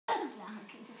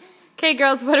Okay,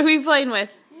 girls, what are we playing with?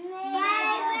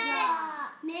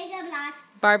 Mega Bloks.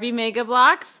 Barbie Mega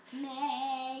Bloks? Mega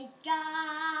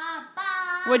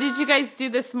Bloks. What did you guys do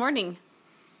this morning?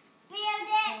 Build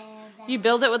it. You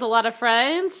build it with a lot of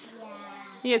friends? Yeah.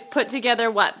 You guys put together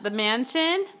what? The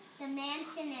mansion? The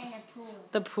mansion and the pool.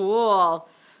 The pool.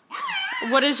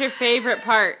 What is your favorite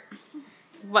part?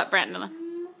 What, Brandon?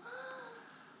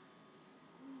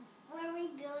 Where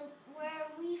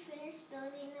we finished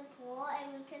building the pool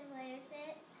and we can play with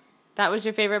it. That was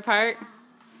your favorite part?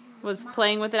 Was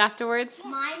playing with it afterwards?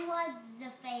 Mine was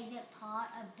the favorite part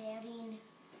of building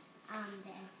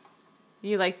this.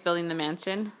 You liked building the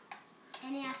mansion?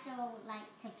 And I also like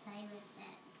to play with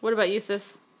it. What about you,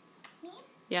 sis? Me?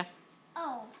 Yeah.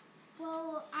 Oh,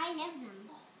 well, I love them.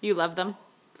 You love them?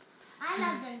 I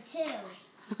love them too.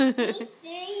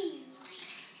 Me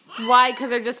too. Why? Because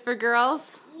they're just for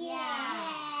girls? Yeah.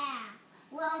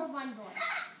 Well, it's one boy.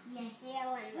 Yeah,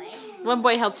 one boy. One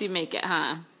boy helped you make it,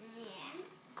 huh? Yeah.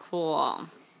 Cool.